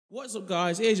What's up,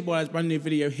 guys? Here's your boy's brand new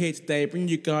video here today, bringing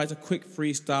you guys a quick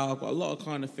freestyle. I've got a lot of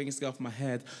kind of things to go off my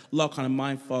head, a lot of kind of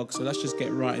mind fog, so let's just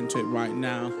get right into it right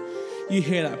now. You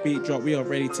hear that beat drop, we are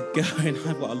ready to go, and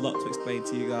I've got a lot to explain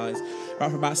to you guys.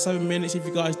 Right, for about 7 minutes, if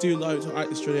you guys do like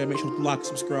this video, make sure to like,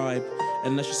 subscribe,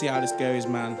 and let's just see how this goes,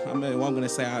 man. What I'm going to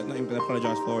say, I'm not even going to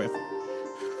apologise for it.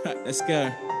 Right, let's go.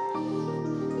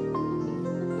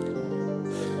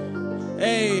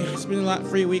 Hey, it's been like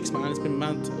 3 weeks, man. It's been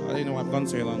mad. I don't know why I've gone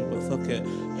so long, but fuck it.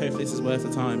 Hopefully this is worth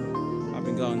the time I've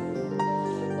been gone.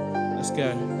 Let's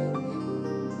go.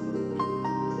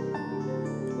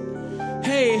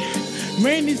 Hey,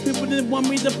 many people didn't want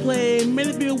me to play.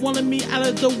 Many people wanted me out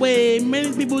of the way.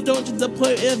 Many people don't to the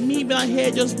point of me being out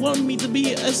here just want me to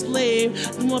be a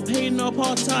slave. No more pay, no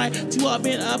part-time. To what I've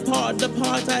been a part of the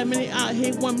part-time. Many out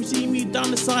here want me to see me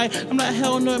down the side. I'm like,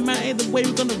 hell no, man, ain't the way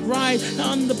we're gonna ride.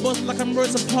 Not on the bus like I'm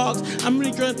Rosa Parks. I'm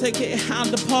really trying to take it out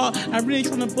of the park. I'm really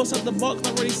trying to bust out the box.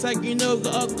 Not really saying, you know,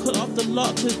 gotta cut off the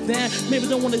lock. Cause damn, maybe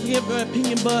don't want to give her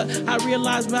opinion, but I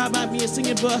realize why I might be a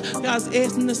singing, but guys,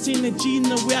 it's in the scene of G.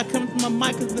 The way I come from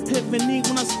my mic is the epiphany.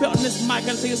 When I spit on this mic,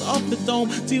 I say it's off the dome.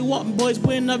 See what, boys,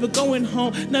 we're never going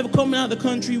home, never coming out of the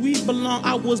country we belong.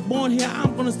 I was born here,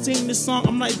 I'm gonna sing this song.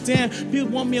 I'm like, damn, people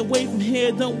want me away from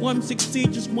here, don't want me to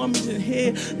succeed, just want me to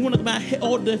hear. Want to hit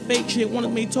all the fake shit,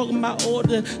 wanted me talking about all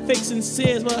the fake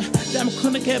sinceres, but damn, I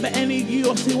couldn't care about any of you.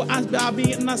 I see what I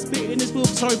be, and I spit in this book.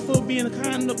 Sorry for being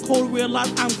kind of cold, realize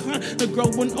I'm kind of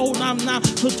growing old. I'm now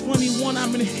 21,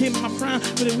 I'm gonna hit my prime,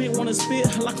 but I really wanna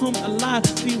spit like I'm alive.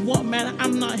 See what, man,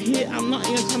 I'm not here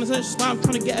trying to search, so I'm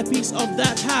trying to get a piece of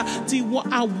that pie. See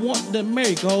what, I want the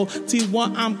merry-go. See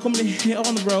what, I'm coming here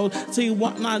on the road. See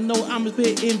what, I know I'm gonna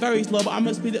spit in very slow, but I'm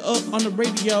gonna spit it up on the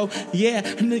radio. Yeah,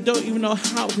 and they don't even know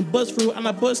how I can bust through, and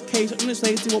I bust case. I'm gonna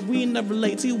say, see what, we never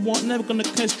late. See what, never gonna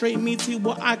castrate me. See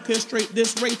what, I castrate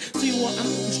this race. See what, I'm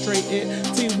straight it.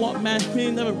 See what, man,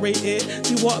 we never rate it.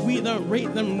 See what, we don't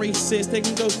rate them racists. They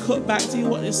can go cut back. See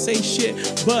what, they say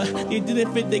shit, but they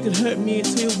didn't think they could hurt me.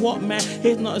 See what, man,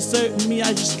 it's not asserting me.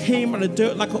 I just came out of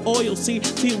dirt like an oil. See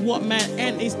what, man,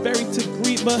 and it's buried to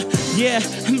grief. But yeah,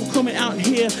 I'm coming out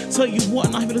here. Tell you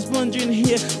what, I feel a sponge in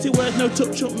here. See where there's no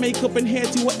touch-up makeup in here.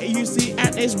 See what you see,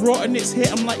 and it's raw and it's here.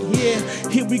 I'm like, yeah,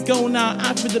 here we go now.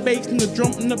 I feel the bass and the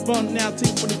drum and the bun now. See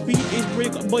what the beat is, really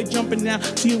got boy jumping now.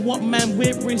 See what, man,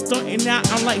 we're really starting out.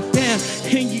 I'm like, damn,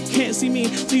 and you can't see me.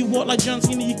 See what, like John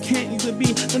Cena, you can't easily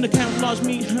be. When the camouflage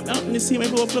me, I'm out in the scene.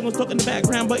 Maybe I'm stuck in the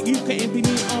background, but you can't be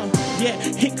me. Yeah,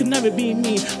 it could never be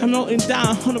me. I'm noting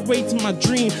down on the way to my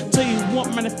dream. Tell you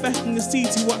what, manifesting the seed.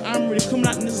 See what, I'm really coming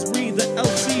out in this read the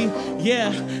LC.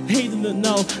 Yeah, they didn't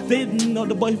know. They didn't know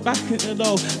the boys back in the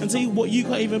low. And tell you what, you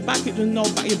can't even back it to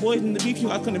know. Back your boys in the beach,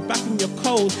 I couldn't back in your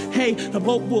cold. Hey, the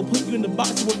boat will put you in the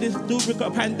box with this dude. We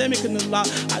got a pandemic in the lot.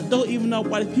 I don't even know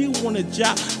why the people want to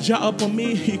jot up on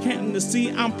me. You can't in the sea.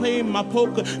 I'm playing my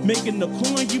poker, making the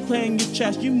coin. You playing your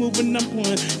chess, you moving up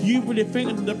on. You really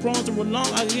think that the prawns are long.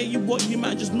 I get you what you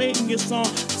man just making your song.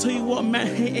 Tell you what,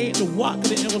 man, he ain't the walk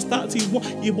and it will start to you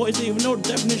what you boys don't even know the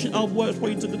definition of words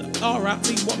where you took it all out.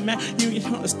 See what, man, you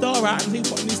can't star out and see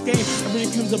what in this game. I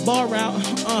really comes a bar out.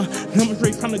 I'm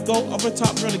really trying to go over the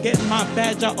top, trying to get my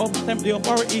badge out of the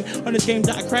authority on this game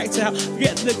that I cracked out.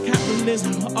 Get the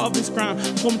capitalism of this crime.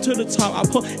 Come to the top. I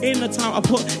put in the time, I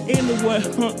put in the work.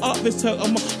 Up this talk,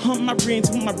 I'm on my brain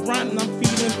to my brand, and I'm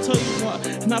feeling. Tell you what,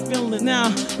 and I'm feeling it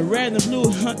now. Red and blue,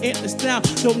 in the style.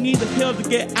 Don't need the pill to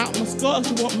get out my scars.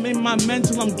 You want me my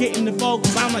mental, I'm getting involved.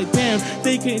 Cause I'm like, damn,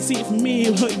 they can't see it from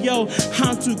me. But yo,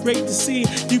 I'm too great to see.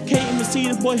 You can't even see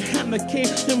this boy having a cake.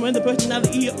 Then when the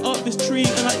personality of this tree.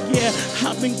 And like, yeah,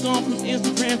 I've been gone from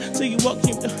Instagram. Tell you what,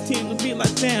 keep the be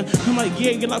like, damn. I'm like,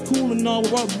 yeah, you're like cool and all.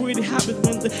 But what really happens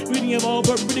when the reading of all,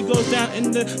 but really goes down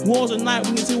in the walls at night.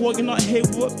 When you see what you're not here,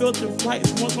 what filter flights.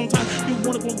 Sometimes you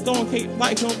want to go and keep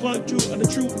like, don't go through the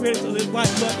truth, really, so it's like,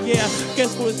 but yeah,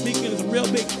 guess what, speaking is a real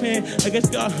big fan. I guess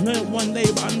God learned one day,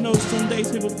 but I know some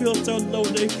days people feel so low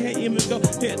they can't even go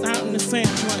hit out in the sand.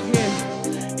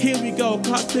 Right here we go.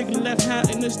 Clock taking left hand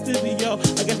in the studio.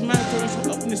 I guess my girls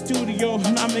up in the studio.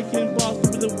 I'm not making balls,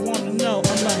 people that want to know.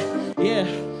 I'm like, yeah,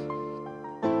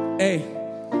 hey,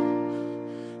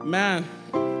 man,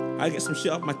 I get some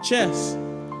shit off my chest.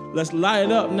 Let's light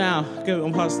it up now. Okay,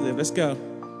 I'm positive. Let's go.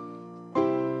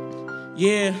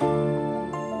 Yeah.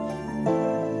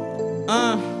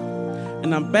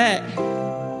 And I'm back,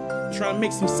 trying to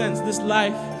make some sense of this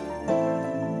life.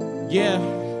 Yeah.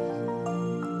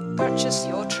 Purchase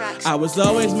your tracks. I was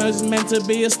always meant to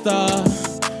be a star.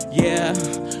 Yeah.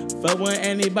 But when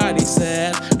anybody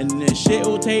said, and this shit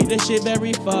will take this shit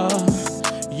very far.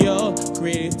 Your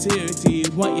creativity,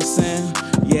 what you saying?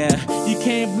 Yeah, you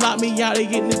can't block me out, they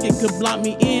get niggas could block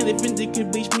me in. They think they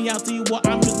could bleach me out, see what,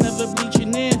 I'm just never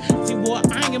bleaching in. See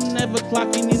what, I am never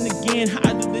clocking in again.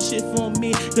 I do this shit for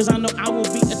me, cause I know I will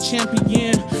be a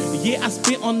champion. Yeah, I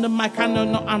spit on the mic, I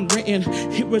know I'm written.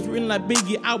 It was written like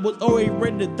Biggie, I was already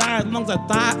ready to die. As long as I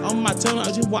died on my tongue,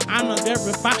 I see what I know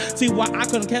verify. See why I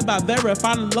couldn't care about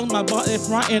verify. Along my body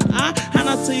front and I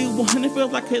tell you what, and it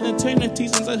feels like an eternity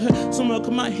since I heard someone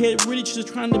come out here really just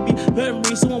trying to be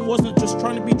Burberry. Someone wasn't just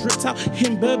trying to be dripped out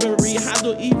in Burberry. I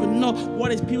don't even know what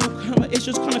these people come. It's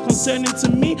just kind of concerning to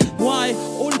me. Why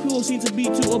all the people seem to be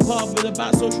too bothered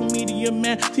about social media,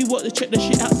 man. See what, to check the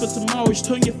shit out for tomorrow. Just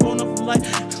turn your phone off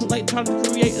like trying to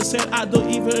create a set. I don't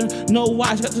even know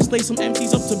why. I got to lay some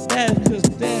empties up to bed, cause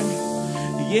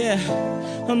damn, yeah.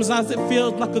 Sometimes it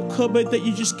feels like a cupboard that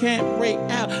you just can't break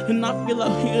out. And I feel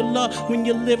like you love when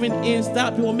you're living in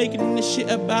style. People making this shit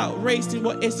about race. See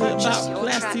what it's about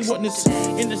class. See what this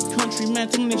in this country, man.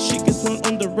 Too many shit gets thrown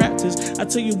on the Raptors. I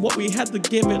tell you what, we had to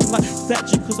give it like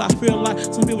statue, cause I feel like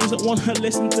some people just don't want to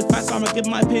listen to facts. I'ma give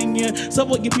my opinion. So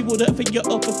what, you people that figure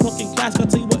up a fucking class. I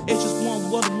tell you what, it's just one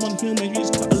world and one human. You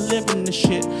just gotta live in this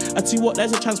shit. I tell you what,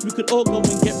 there's a chance we could all go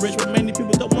and get rich, but many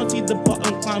people don't want to see the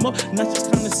bottom climb up, and that's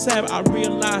just kind of sad. I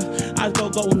realize I'd go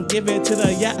and give it to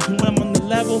the yak. When I'm on the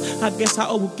level, I guess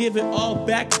I will give it all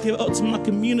back. Give it up to my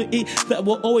community that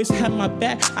will always have my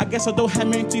back. I guess I don't have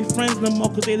many friends no more,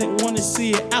 cause they didn't want to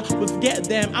see it out. But forget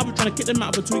them, I was trying to kick them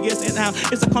out for 2 years and now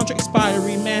it's a contract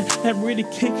expiry, man. I'm really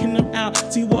kicking them out.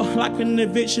 See what, like an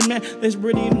eviction, man. There's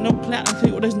really no clout. I tell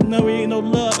you what, there's really no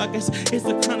love. I guess it's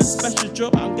a kind of special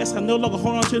job. I guess I no longer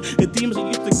hold on to the demons that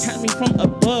used to catch me from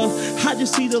above. I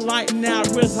just see the light now. I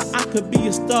realize that I could be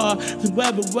a star. Cause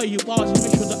where you are, just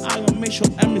make sure that I don't make sure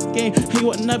I'm this game. Hey,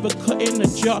 what, never cut in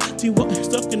the jar. See what,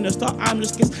 stuck in the start. I'm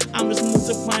just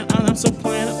multiplying, and I'm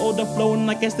supplying all the flow, and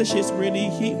I guess this shit's really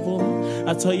heatful.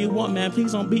 I tell you what, man,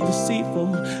 please don't be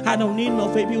deceitful. I don't need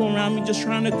no fake people around me just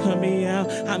trying to cut me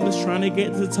out. I'm just trying to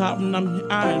get to the top, and I know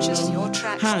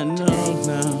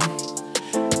now.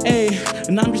 Hey,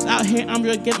 and I'm just out here, I'm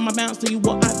just getting my bounce. Tell you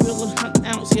what, I feel an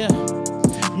ounce, yeah.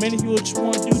 Many people just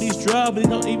want to do these drugs, but they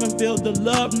don't even feel the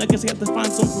love. And I guess I have to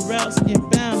find somewhere else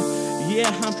and bound. Yeah,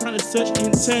 I'm trying to search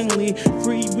internally.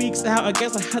 3 weeks out, I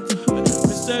guess I had to have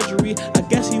surgery. I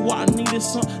guess I needed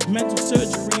some mental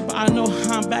surgery. But I know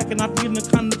I'm back and I'm feeling the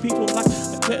kind of people like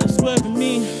they're swerving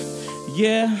me.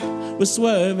 Yeah, we're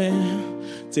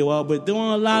swerving. See what, we're doing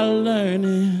a lot of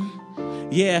learning.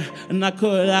 Yeah, and I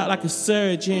cut it out like a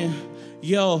surgeon.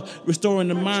 Yo, restoring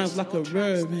the minds like a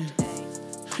bourbon.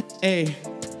 Hey,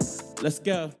 let's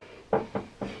go.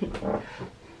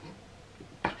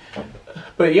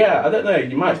 But yeah, I don't know,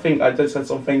 you might think I just said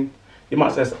something. You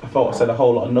might say I thought I said a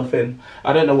whole lot of nothing.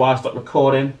 I don't know why I stopped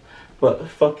recording, but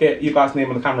fuck it, you guys need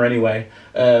me on the camera anyway.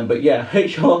 But yeah, make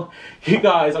sure you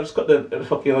guys, I just got the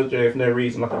fucking audio for no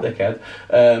reason like a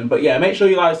dickhead. But yeah, make sure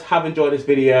you guys have enjoyed this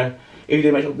video. If you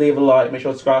do, make sure to leave a like, make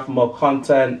sure to subscribe for more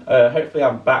content. Hopefully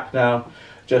I'm back now.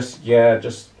 Just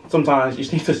sometimes you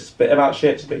just need to spit about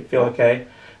shit to feel okay.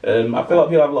 I feel like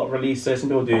people have a lot of releases. Some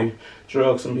people do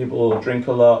drugs, some people drink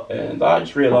a lot, and I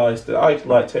just realised that I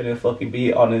like turning the fucking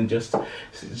beat on and just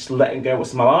letting go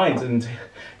with my lines. And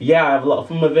yeah, I have a lot of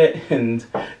fun with it, and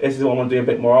this is what I want to do a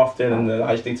bit more often, and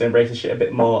I just need to embrace this shit a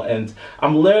bit more. And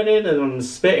I'm learning and I'm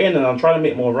spitting and I'm trying to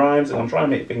make more rhymes and I'm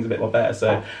trying to make things a bit more better.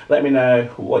 So let me know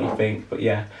what you think. But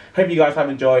yeah, hope you guys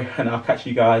have enjoyed, and I'll catch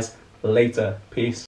you guys later. Peace.